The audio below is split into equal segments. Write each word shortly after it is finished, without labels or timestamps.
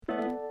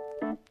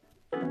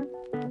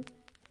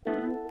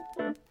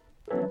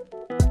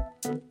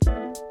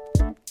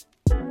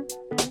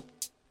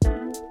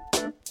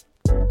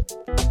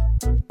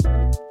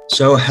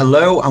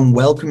Hello and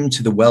welcome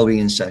to the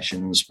Wellbeing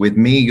Sessions with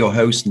me, your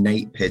host,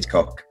 Nate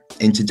Pidcock.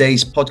 In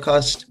today's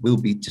podcast, we'll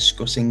be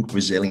discussing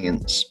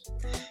resilience.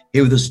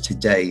 Here with us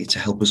today to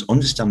help us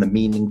understand the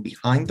meaning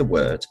behind the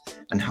word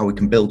and how we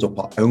can build up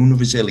our own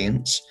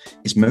resilience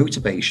is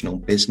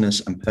motivational business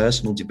and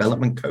personal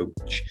development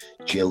coach,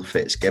 Jill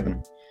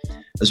Fitzgibbon.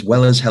 As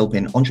well as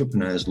helping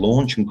entrepreneurs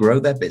launch and grow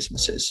their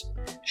businesses,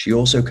 she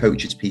also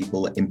coaches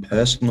people in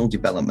personal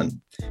development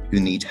who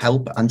need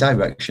help and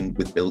direction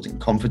with building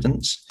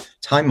confidence,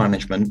 time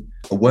management,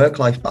 a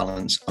work-life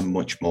balance, and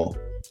much more.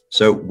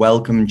 So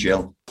welcome,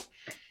 Jill.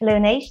 Hello,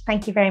 Nate.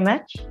 Thank you very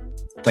much.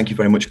 Thank you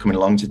very much for coming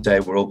along today.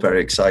 We're all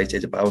very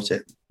excited about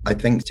it. I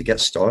think to get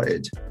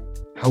started,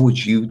 how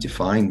would you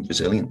define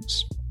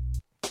resilience?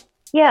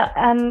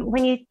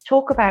 When you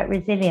talk about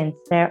resilience,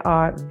 there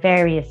are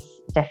various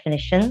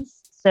definitions.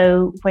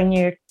 So when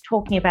you're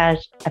talking about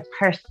a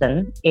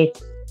person,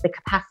 it's the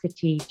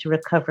capacity to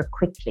recover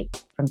quickly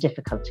from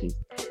difficulties.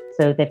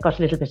 So they've got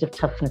a little bit of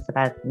toughness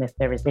about them if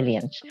they're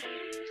resilient.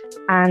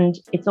 And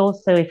it's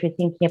also, if you're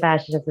thinking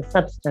about it as a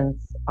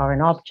substance or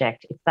an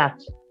object, it's that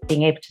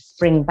being able to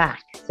spring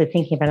back. So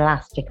thinking of an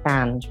elastic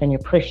band, when you're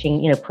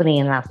pulling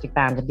an elastic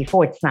band, and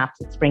before it snaps,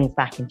 it springs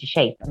back into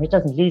shape. And it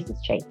doesn't lose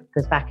its shape, it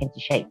goes back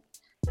into shape.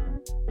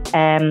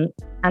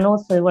 And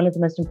also one of the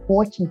most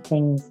important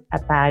things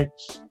about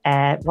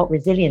what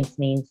resilience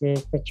means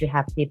is that you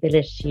have the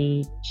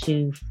ability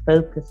to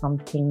focus on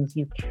things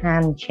you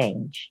can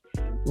change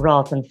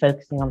rather than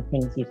focusing on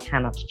things you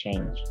cannot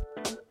change.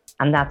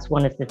 And that's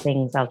one of the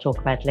things I'll talk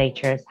about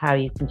later, is how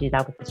you can do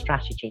that with the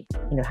strategy,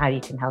 how you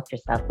can help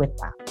yourself with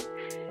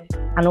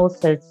that. And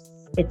also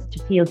it's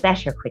to feel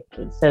better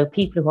quickly. So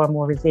people who are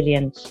more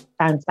resilient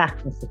bounce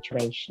back from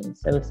situations.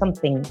 So if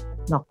something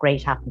not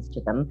great happens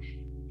to them,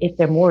 if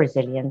they're more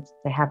resilient,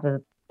 they have a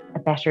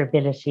better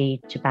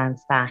ability to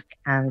bounce back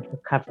and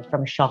recover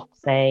from a shock,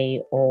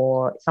 say,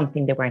 or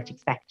something they weren't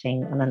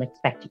expecting, an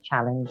unexpected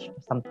challenge or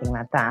something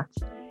like that.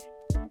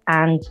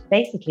 And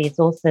basically, it's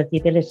also the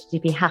ability to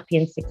be happy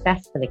and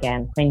successful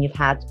again when you've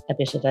had a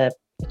bit of a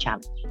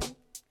challenge.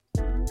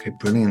 Okay,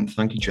 brilliant.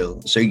 Thank you,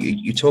 Jill. So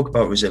you talk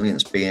about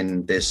resilience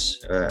being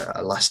this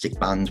elastic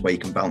band where you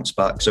can bounce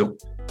back. So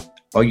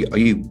are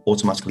you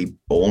automatically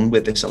born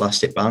with this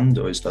elastic band,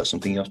 or is that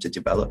something you have to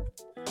develop?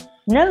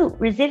 No,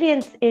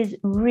 resilience is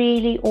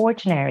really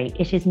ordinary.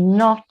 It is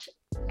not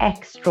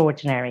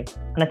extraordinary.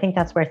 And I think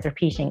that's worth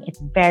repeating. It's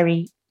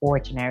very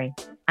ordinary.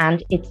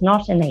 And it's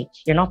not innate.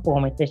 You're not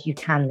born with it. You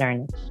can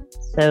learn it.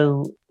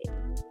 So,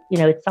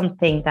 it's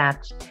something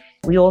that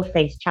we all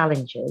face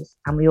challenges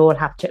and we all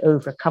have to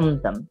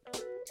overcome them.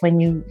 When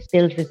you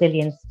build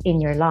resilience in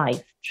your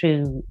life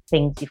through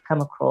things you've come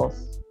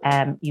across,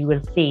 you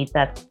will see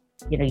that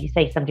you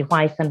say somebody,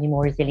 why is somebody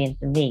more resilient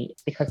than me?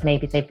 It's because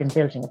maybe they've been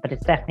building it, but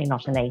it's definitely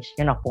not innate.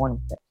 You're not born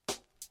with it.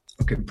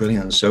 Okay,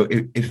 brilliant. So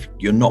if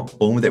you're not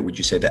born with it, would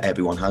you say that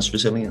everyone has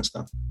resilience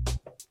then?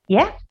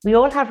 Yeah, we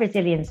all have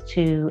resilience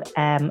to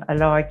a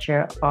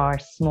larger or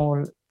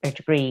smaller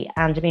degree.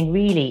 And I mean,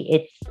 really,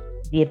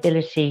 it's the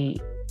ability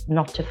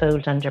not to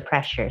fold under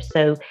pressure.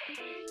 So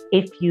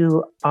if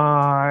you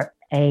are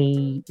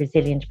a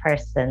resilient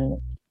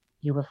person,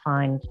 you will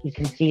find you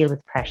can deal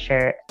with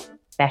pressure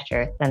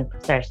better than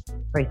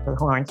people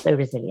who aren't so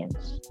resilient.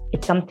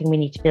 It's something we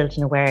need to build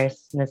an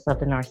awareness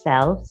of in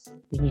ourselves.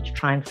 We need to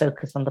try and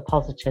focus on the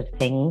positive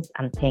things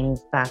and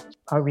things that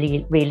are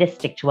really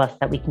realistic to us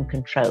that we can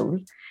control.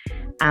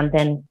 And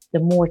then the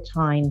more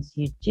times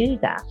you do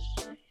that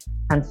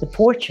and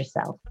support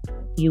yourself,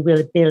 you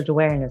will build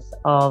awareness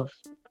of,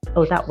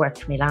 oh, that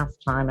worked for me last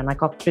time and I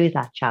got through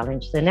that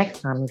challenge. So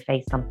next time you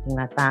face something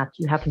like that,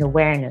 you have an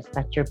awareness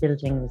that you're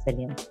building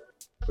resilience.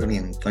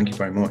 Brilliant. Thank you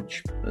very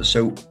much.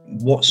 So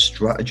what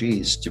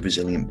strategies do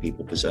resilient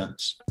people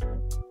possess?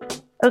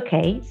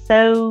 Okay,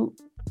 so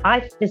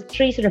there's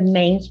three sort of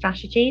main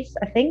strategies,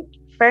 I think.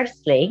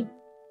 Firstly,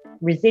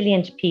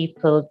 resilient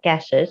people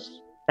get it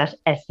that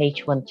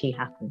SH1T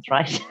happens,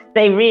 right?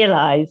 They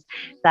realize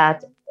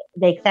that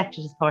they accept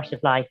it as part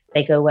of life.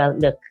 They go, well,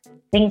 look,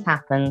 things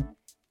happen.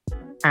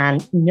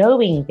 And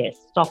knowing this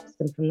stops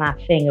them from that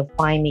thing of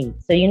why me?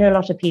 So, a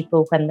lot of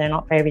people, when they're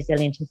not very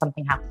resilient and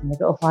something happens, they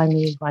go, oh, why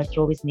me? Why is it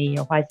always me?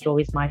 Or why is it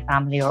always my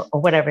family? Or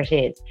whatever it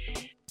is.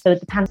 So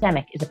the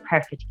pandemic is a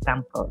perfect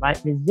example,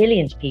 right?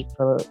 Resilient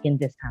people in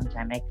this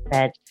pandemic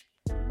said,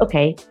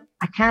 okay,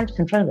 I can't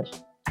control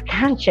it. I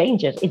can't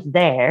change it. It's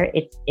there.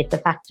 It's a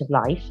fact of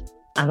life.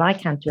 And I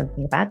can't do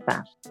anything about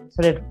that.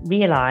 Sort of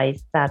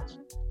realize that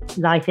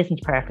life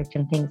isn't perfect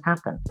and things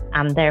happen.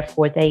 And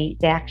therefore they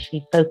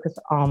actually focus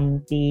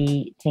on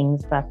the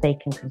things that they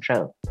can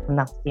control. And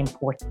that's the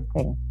important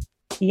thing.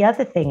 The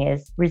other thing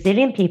is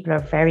resilient people are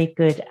very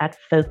good at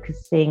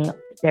focusing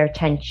their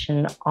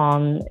attention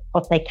on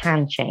what they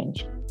can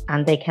change,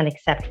 and they can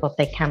accept what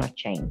they cannot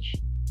change.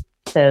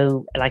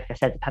 So like I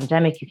said, the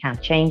pandemic, you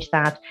can't change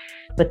that.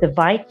 But the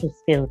vital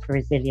skill for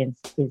resilience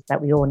is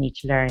that we all need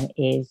to learn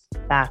is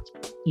that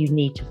you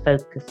need to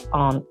focus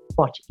on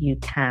what you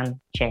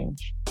can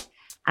change.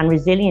 And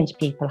resilient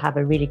people have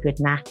a really good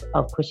knack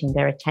of putting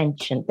their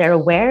attention. They're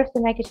aware of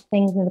the negative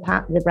things in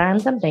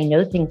around them. They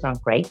know things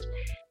aren't great,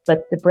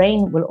 but the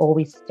brain will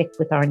always stick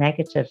with our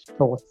negative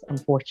thoughts,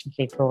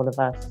 unfortunately, for all of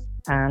us.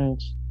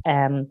 And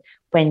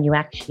when you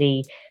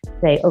actually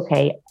say,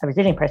 okay, a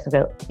resilient person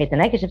will go, okay, the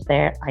negative's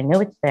there, I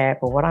know it's there,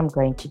 but what I'm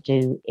going to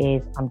do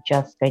is I'm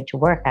just going to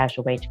work out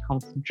a way to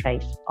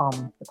concentrate on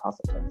the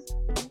positives.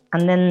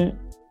 And then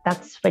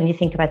that's when you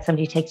think about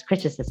somebody who takes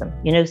criticism.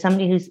 You know,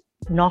 somebody who's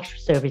not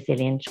so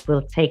resilient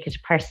will take it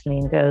personally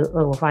and go,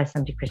 oh, well, why is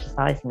somebody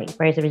criticizing me?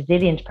 Whereas a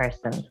resilient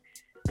person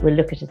will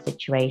look at a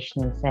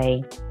situation and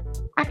say,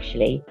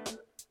 actually,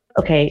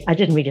 okay, I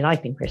didn't really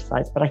like being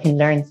criticized, but I can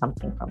learn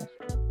something from it.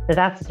 So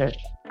that's sort of,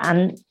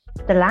 and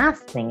the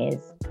last thing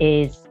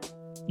is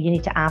you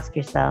need to ask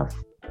yourself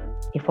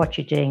if what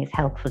you're doing is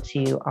helpful to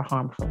you or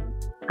harmful.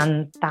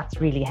 And that's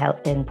really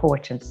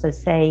important. So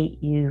say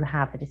you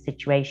have a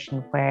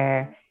situation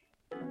where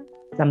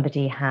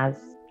somebody has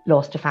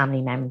lost a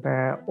family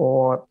member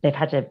or they've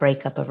had a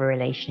breakup of a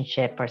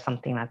relationship or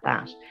something like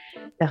that.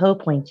 The whole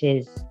point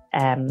is,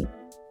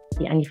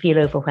 and you feel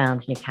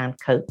overwhelmed and you can't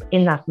cope.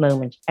 In that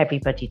moment,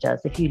 everybody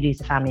does. If you lose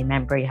a family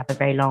member, you have a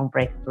very long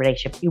break of the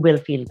relationship, you will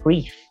feel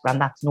grief,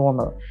 and that's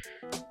normal.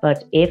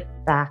 But if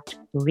that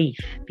grief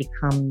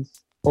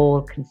becomes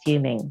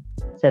all-consuming,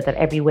 so that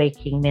every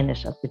waking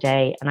minute of the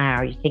day and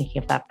hour you're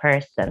thinking of that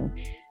person,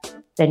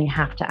 then you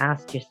have to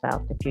ask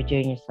yourself if you're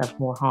doing yourself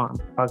more harm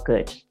or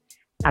good.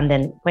 And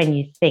then when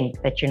you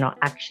think that you're not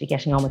actually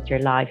getting on with your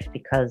life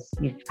because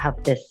you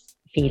have this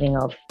feeling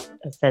of, as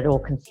I said, all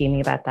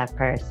consuming about that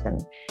person,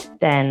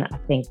 then I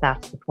think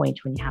that's the point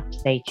when you have to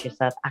say to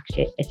yourself,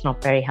 actually, it's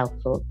not very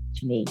helpful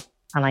to me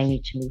and I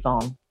need to move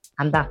on.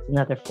 And that's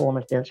another form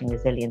of building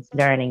resilience,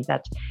 learning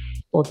that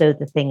although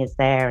the thing is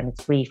there and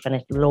it's grief and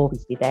it will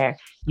always be there,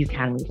 you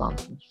can move on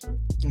from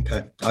it.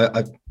 Okay,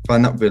 I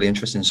find that really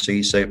interesting. So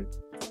you say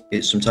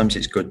sometimes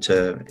it's good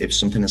to, if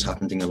something has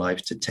happened in your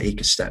life, to take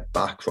a step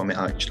back from it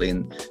actually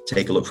and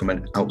take a look from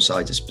an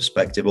outsider's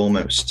perspective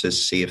almost to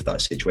see if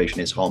that situation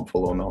is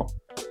harmful or not.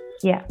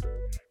 Yeah.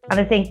 And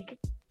I think,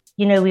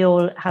 you know, we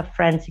all have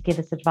friends who give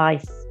us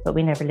advice, but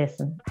we never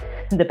listen.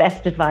 The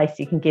best advice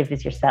you can give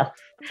is yourself.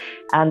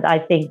 And I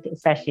think,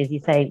 especially as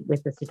you say,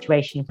 with the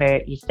situation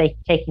where you stay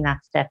taking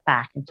that step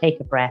back and take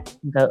a breath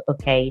and go,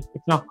 okay,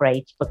 it's not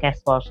great, but guess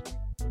what?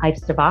 I've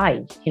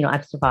survived,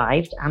 I've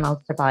survived and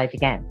I'll survive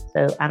again.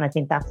 So, and I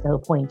think that's the whole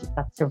point, it's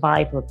that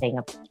survival thing.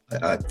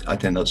 I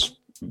think that's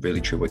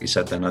really true what you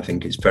said then. I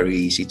think it's very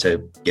easy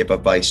to give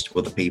advice to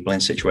other people in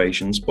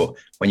situations, but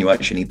when you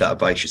actually need that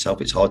advice yourself,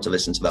 it's hard to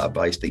listen to that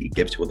advice that you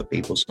give to other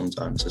people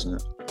sometimes,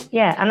 isn't it?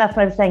 Yeah, and that's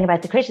what I was saying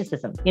about the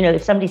criticism.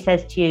 If somebody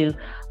says to you,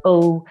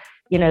 oh,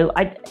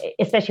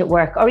 especially at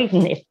work or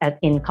even if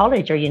in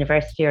college or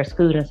university or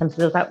school, and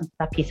somebody says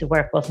that piece of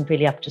work wasn't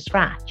really up to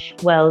scratch.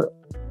 Well,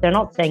 they're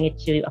not saying it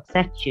to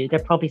upset you. They're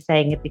probably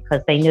saying it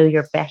because they know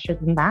you're better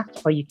than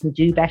that or you can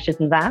do better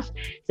than that.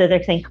 So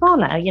they're saying, come on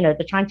now,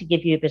 they're trying to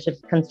give you a bit of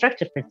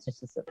constructive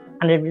criticism.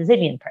 And a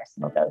resilient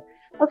person will go,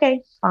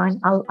 okay, fine,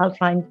 I'll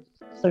try and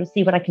sort of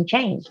see what I can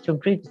change to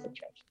improve the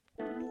situation.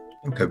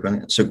 Okay,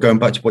 brilliant. So going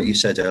back to what you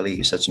said earlier,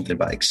 you said something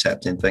about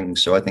accepting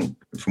things. So I think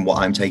from what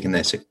I'm taking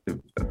this,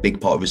 a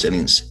big part of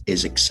resilience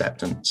is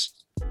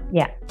acceptance.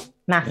 Yeah,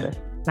 massive.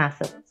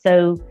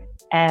 So,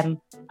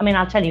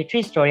 I'll tell you a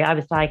true story. I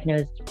was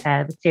diagnosed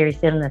with serious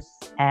illness,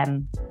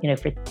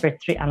 for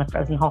 3, and I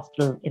was in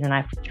hospital in and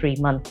out for 3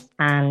 months.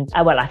 And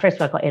first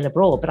of all, I got ill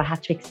abroad, but I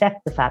had to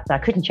accept the fact that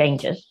I couldn't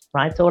change it,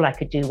 right? So all I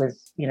could do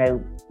was,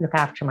 look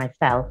after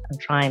myself and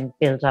try and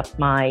build up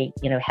my,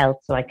 health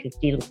so I could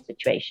deal with the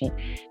situation.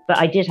 But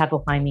I did have a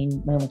why me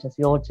moment, as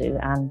we all do.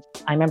 And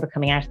I remember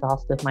coming out of the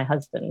hospital with my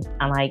husband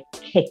and I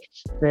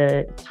kicked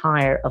the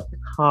tire of the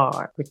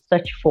car with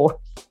such force.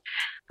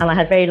 And I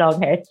had very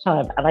long hair at the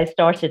time. And I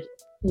started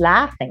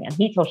laughing and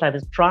he thought I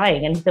was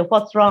crying. And he said,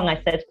 what's wrong?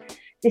 I said,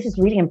 this is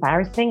really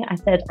embarrassing. I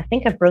said, I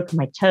think I've broken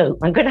my toe.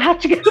 I'm going to have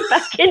to go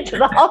back into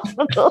the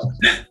hospital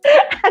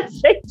and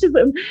say to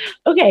them,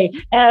 okay,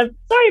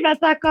 sorry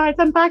about that, guys.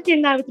 I'm back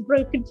in now with a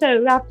broken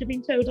toe after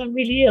being told I'm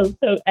really ill.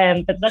 So,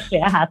 but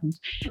luckily I hadn't.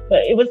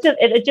 But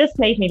it just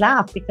made me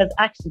laugh because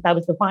actually that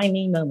was the why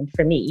me moment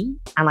for me.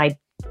 And I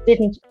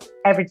didn't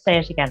ever say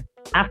it again.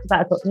 After that,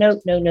 I thought, no,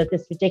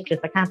 this is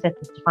ridiculous. I can't let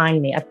this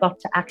define me. I've got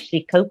to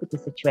actually cope with the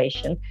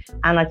situation.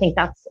 And I think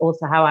that's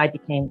also how I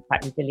became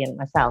quite resilient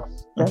myself.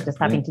 So just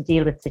having to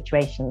deal with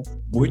situations.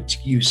 Would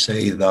you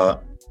say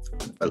that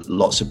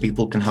lots of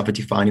people can have a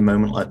defining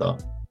moment like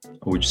that?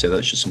 Or would you say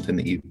that's just something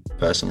that you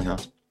personally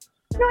have?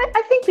 No,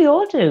 I think we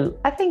all do.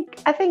 I think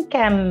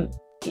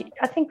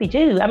we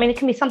do. It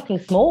can be something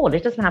small.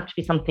 It doesn't have to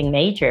be something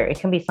major. It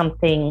can be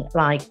something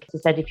like, as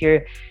I said, if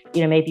you're,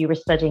 maybe you were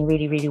studying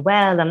really, really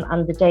well and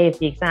on the day of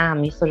the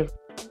exam, you sort of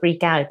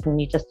freak out and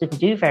you just didn't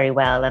do very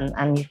well.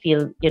 And you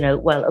feel,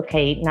 well,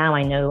 okay, now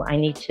I know I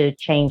need to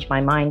change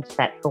my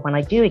mindset for when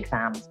I do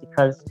exams,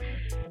 because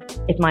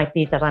it might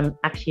be that I'm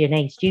actually an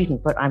A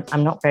student, but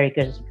I'm not very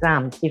good at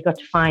exams. So you've got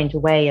to find a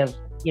way of,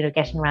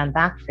 getting around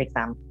that, for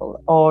example.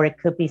 Or it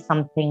could be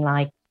something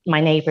like, My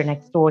neighbour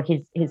next door,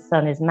 his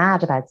son is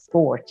mad about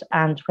sport,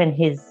 and when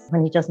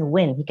he doesn't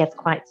win, he gets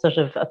quite sort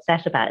of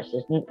upset about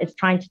it. And it's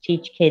trying to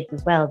teach kids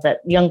as well, that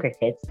younger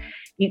kids,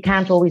 you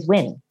can't always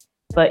win,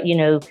 but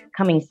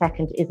coming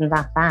second isn't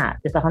that bad.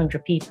 There's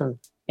 100 people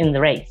in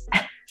the race.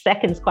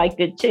 Second's quite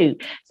good too.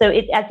 So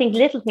I think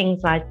little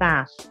things like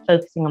that,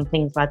 focusing on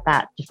things like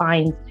that,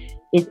 defines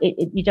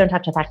it. You don't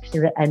have to have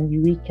actually a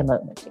eureka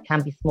moment. It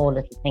can be small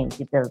little things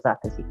you build up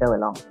as you go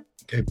along.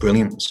 Okay,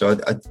 brilliant. So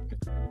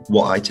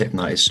what I take from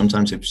that is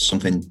sometimes if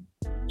something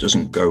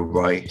doesn't go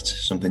right,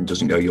 something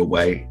doesn't go your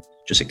way,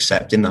 just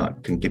accepting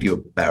that can give you a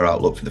better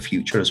outlook for the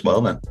future as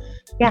well then.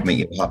 Yeah. Make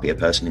you a happier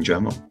person in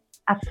general.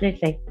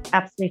 Absolutely.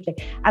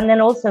 And then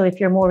also, if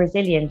you're more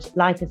resilient,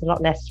 life is a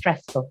lot less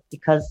stressful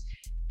because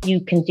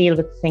you can deal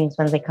with things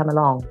when they come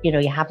along.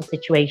 You have a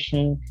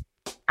situation.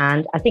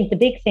 And I think the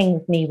big thing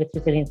with me with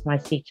resilience, when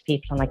I speak to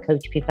people and I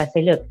coach people, I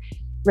say, look,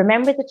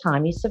 remember the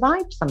time you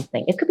survived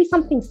something. It could be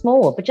something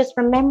small, but just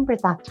remember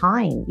that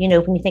time,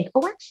 when you think,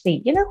 oh,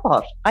 actually, you know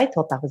what? I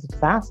thought that was a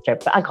disaster,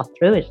 but I got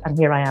through it. And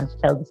here I am to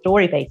tell the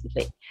story,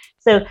 basically.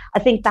 So I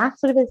think that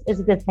sort of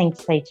is a good thing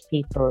to say to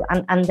people.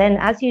 And then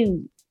as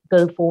you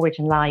go forward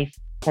in life,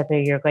 whether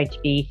you're going to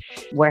be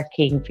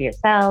working for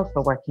yourself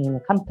or working in a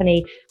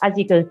company, as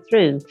you go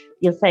through,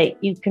 you'll say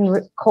you can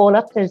call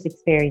up those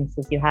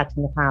experiences you had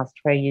in the past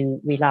where you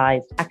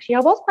realised, actually,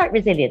 I was quite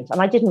resilient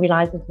and I didn't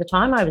realise at the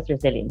time I was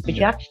resilient, but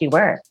you actually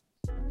were.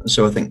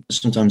 So I think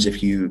sometimes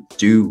if you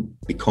do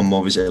become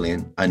more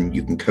resilient and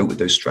you can cope with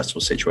those stressful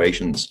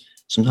situations,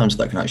 sometimes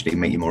that can actually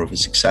make you more of a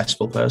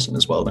successful person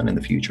as well then in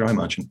the future, I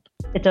imagine.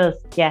 It does.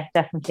 Yeah,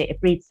 definitely. It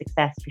breeds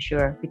success for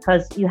sure,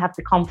 because you have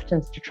the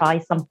confidence to try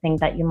something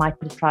that you might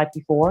have tried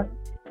before.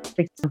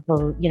 For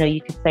example,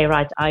 you could say,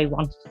 right, I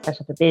wanted to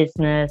set up a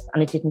business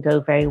and it didn't go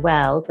very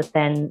well, but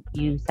then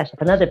you set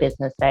up another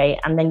business, say,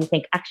 and then you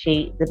think,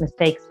 actually, the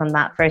mistakes from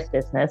that first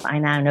business, I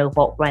now know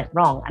what went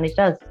wrong. And it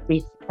does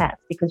breed success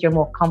because you're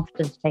more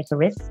confident to take a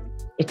risk,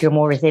 if you're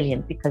more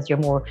resilient, because you're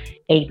more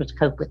able to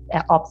cope with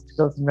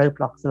obstacles and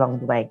roadblocks along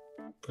the way.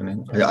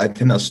 Brilliant. I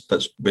think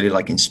that's really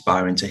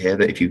inspiring to hear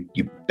that if you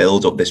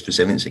build up this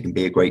resilience, it can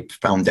be a great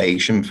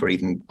foundation for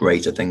even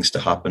greater things to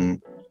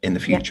happen in the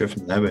future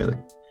from there, really.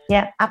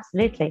 Yeah,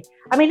 absolutely.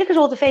 I mean, look at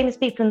all the famous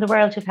people in the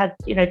world who've had,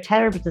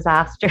 terrible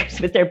disasters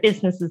with their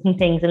businesses and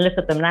things, and look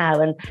at them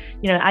now. And,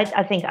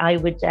 I think I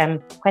would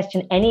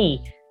question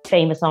any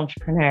famous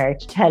entrepreneur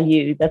to tell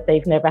you that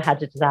they've never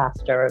had a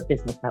disaster or a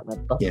business that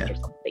went bust or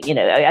something.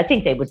 I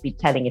think they would be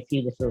telling a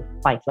few little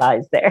white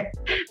lies there.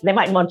 They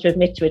mightn't want to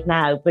admit to it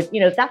now, but,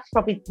 that's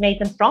probably made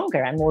them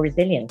stronger and more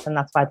resilient. And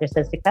that's why they're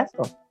so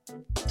successful.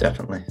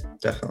 Definitely.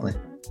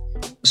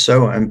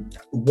 So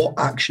what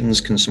actions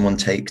can someone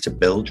take to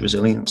build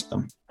resilience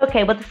then?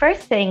 Okay, well, the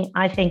first thing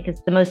I think is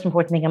the most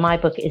important thing in my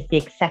book is the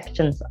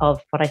acceptance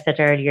of what I said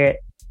earlier,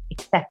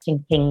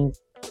 accepting things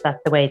that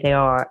the way they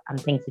are and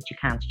things that you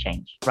can't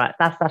change, right?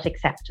 That's that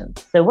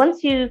acceptance. So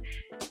once you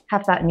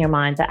have that in your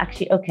mind that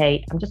actually,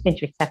 okay, I'm just going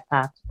to accept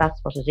that. That's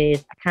what it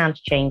is. I can't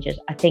change it.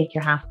 I think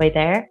you're halfway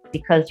there,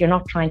 because you're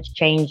not trying to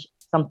change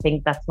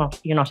something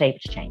you're not able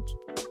to change.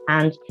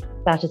 And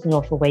that is an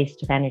awful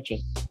waste of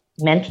energy.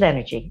 Mental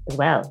energy as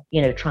well,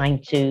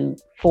 trying to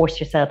force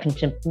yourself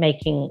into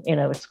making,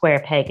 a square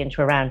peg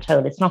into a round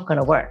hole. It's not going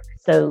to work.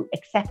 So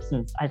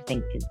acceptance, I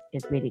think,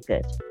 is really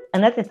good.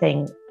 Another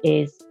thing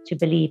is to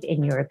believe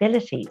in your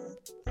abilities.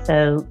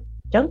 So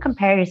don't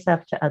compare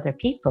yourself to other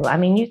people. I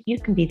mean, you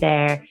can be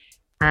there,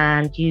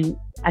 and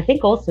I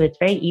think also it's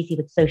very easy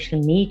with social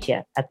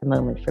media at the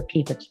moment for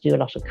people to do a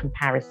lot of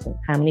comparison.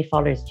 How many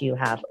followers do you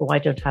have? Oh, I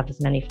don't have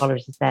as many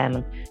followers as them,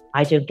 and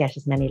I don't get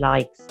as many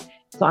likes,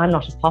 so I'm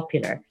not as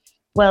popular.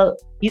 Well,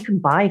 you can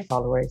buy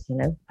followers,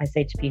 I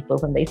say to people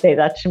when they say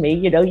that to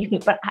me,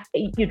 but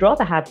you'd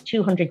rather have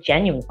 200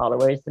 genuine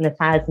followers than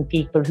 1,000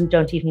 people who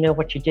don't even know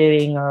what you're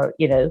doing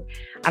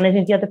and I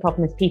think the other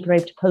problem is people are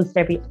able to post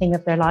everything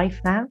of their life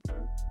now.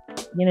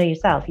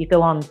 Yourself, you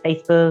go on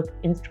Facebook,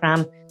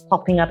 Instagram,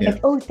 popping up,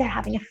 like, oh, they're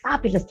having a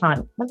fabulous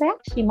time. Well, they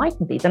actually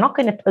mightn't be. They're not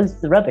going to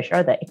post the rubbish,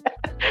 are they?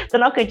 They're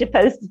not going to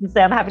post it and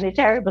say, I'm having a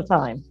terrible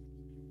time.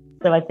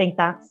 So I think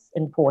that's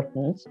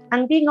important.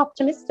 And being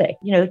optimistic,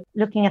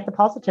 looking at the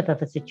positive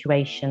of a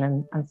situation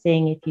and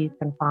seeing if you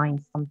can find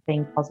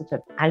something positive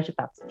out of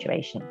that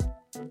situation.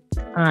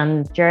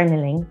 And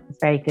journaling is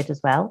very good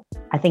as well.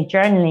 I think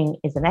journaling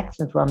is an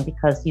excellent one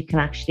because you can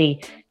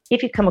actually,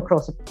 if you come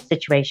across a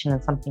situation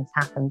and something's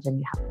happened and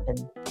you haven't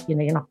been,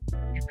 you're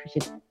pretty,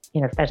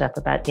 fed up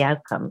about the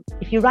outcome.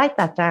 If you write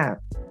that down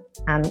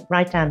and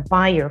write down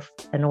why you're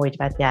annoyed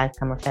about the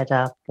outcome or fed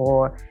up,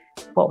 or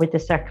what were the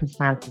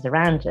circumstances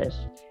around it,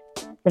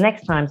 the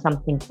next time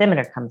something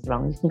similar comes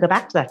along, you can go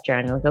back to that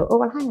journal and go, oh,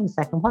 well, hang on a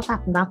second, what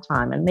happened that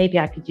time? And maybe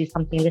I could do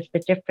something a little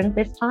bit different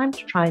this time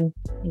to try and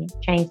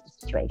change the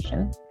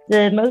situation.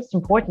 The most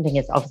important thing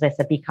is, obviously, I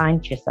said, be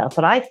kind to yourself.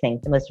 But I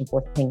think the most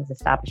important thing is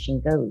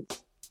establishing goals.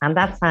 And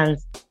that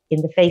sounds,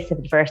 in the face of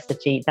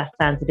adversity, that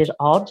sounds a bit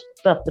odd.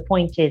 But the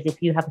point is,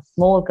 if you have a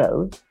small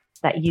goal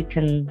that you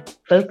can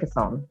focus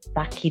on,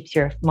 that keeps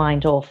your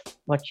mind off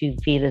what you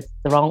feel is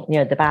the wrong,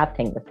 the bad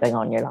thing that's going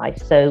on in your life.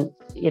 So,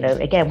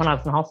 again, when I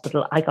was in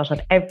hospital, I got up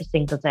every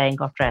single day and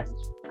got dressed.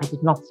 I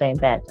did not stay in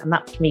bed. And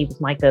that to me was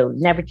my goal,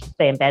 never to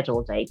stay in bed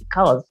all day,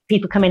 because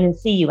people come in and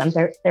see you and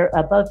they're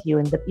above you,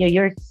 and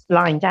you're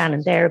lying down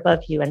and they're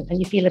above you, and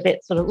you feel a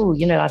bit sort of,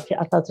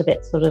 I felt a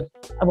bit sort of,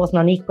 I wasn't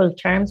on equal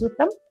terms with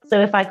them. So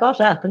if I got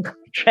up and got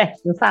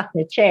dressed and sat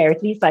in a chair,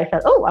 at least I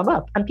felt, I'm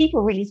up. And people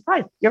were really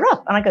surprised, you're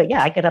up. And I go,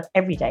 yeah, I get up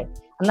every day.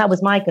 And that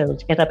was my goal,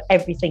 to get up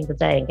every single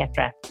day and get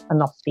dressed and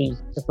not be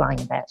just lying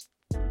in bed.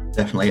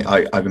 Definitely.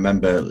 I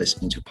remember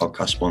listening to a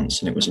podcast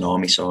once, and it was an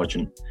army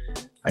sergeant,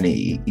 and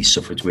he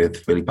suffered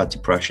with really bad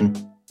depression.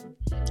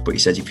 But he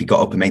said if he got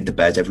up and made the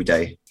bed every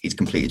day, he'd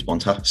completed one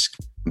task.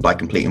 And by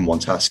completing one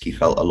task, he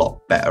felt a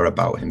lot better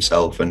about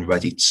himself and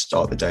ready to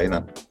start the day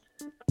then.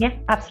 Yeah,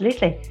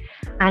 absolutely.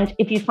 And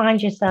if you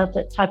find yourself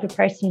the type of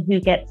person who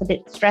gets a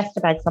bit stressed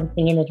about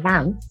something in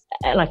advance,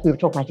 like we were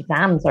talking about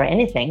exams or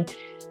anything,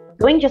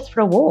 going just for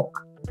a walk,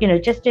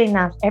 just doing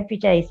that every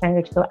day. So I'm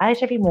going to go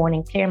out every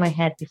morning, clear my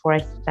head before I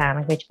sit down.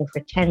 I'm going to go for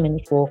a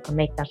 10-minute walk and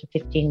make that a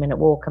 15-minute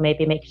walk, or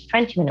maybe make it a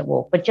 20-minute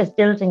walk, but just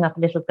building up a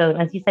little goal.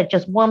 As you said,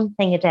 just one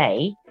thing a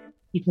day.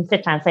 You can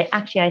sit down and say,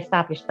 actually, I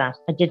established that.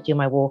 I did do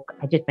my walk.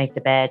 I did make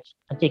the bed.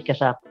 I did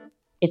get up.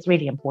 It's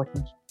really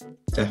important.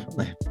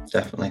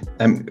 Definitely.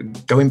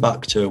 Going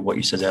back to what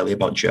you said earlier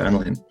about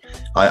journaling,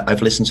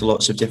 I've listened to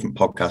lots of different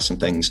podcasts and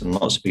things, and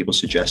lots of people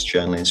suggest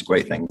journaling is a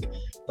great thing.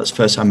 That's the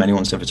first time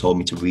anyone's ever told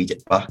me to read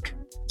it back.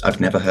 I've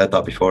never heard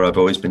that before. I've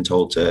always been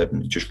told to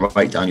just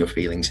write down your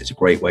feelings. It's a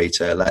great way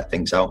to let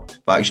things out.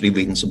 But actually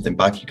reading something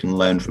back, you can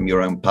learn from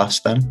your own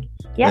past then.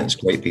 Yeah. It's a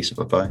great piece of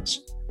advice.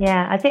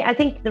 Yeah, I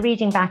think the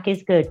reading back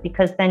is good,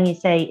 because then you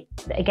say,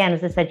 again,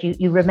 as I said,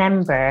 you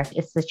remember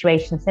a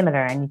situation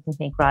similar, and you can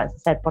think, right, as I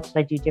said, what did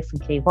I do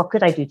differently? What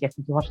could I do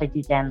differently? What did I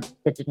do then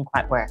that didn't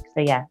quite work?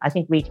 So yeah, I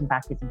think reading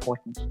back is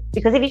important,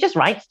 because if you just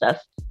write stuff,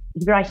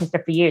 you'll be writing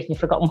stuff for years and you've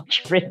forgotten what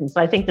you've written.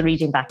 So I think the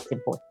reading back is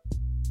important.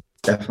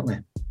 Definitely.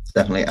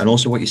 And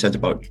also what you said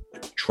about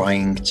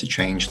trying to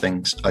change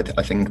things, I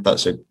think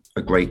that's a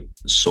great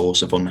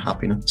source of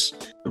unhappiness.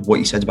 What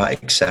you said about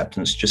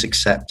acceptance, just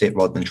accept it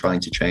rather than trying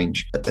to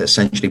change.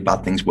 Essentially,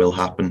 bad things will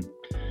happen,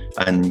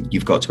 and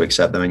you've got to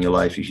accept them in your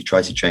life. If you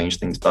try to change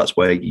things, that's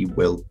where you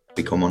will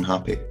become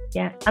unhappy.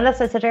 Yeah, and that's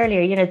what I said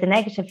earlier, the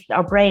negative,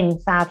 our brain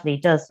sadly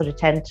does sort of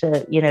tend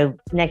to,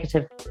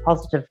 negative,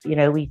 positive,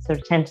 we sort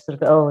of tend to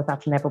sort of go,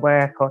 that'll never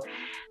work, but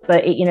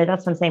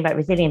that's what I'm saying about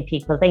resilient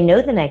people. They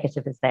know the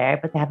negative is there,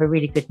 but they have a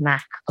really good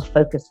knack of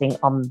focusing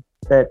on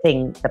the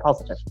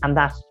positive. And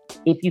that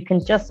if you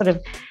can just sort of,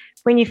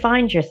 when you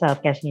find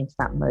yourself getting into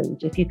that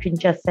mode, if you can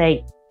just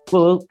say,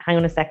 whoa, hang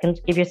on a second,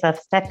 give yourself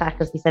a step back,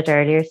 as we said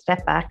earlier,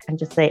 step back and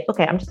just say,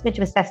 okay, I'm just going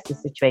to assess the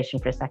situation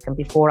for a second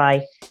before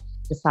I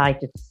decide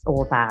it's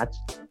all bad,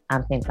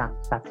 and think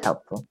that's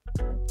helpful.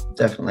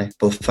 Definitely.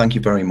 Well, thank you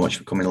very much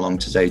for coming along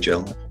today,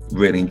 Jill.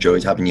 Really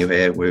enjoyed having you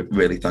here. We're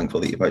really thankful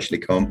that you've actually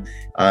come.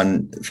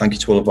 And thank you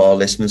to all of our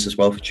listeners as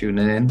well for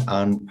tuning in,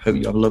 and hope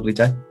you have a lovely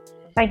day.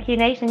 Thank you,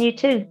 Nate, and you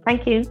too.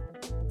 Thank you.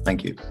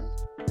 Thank you.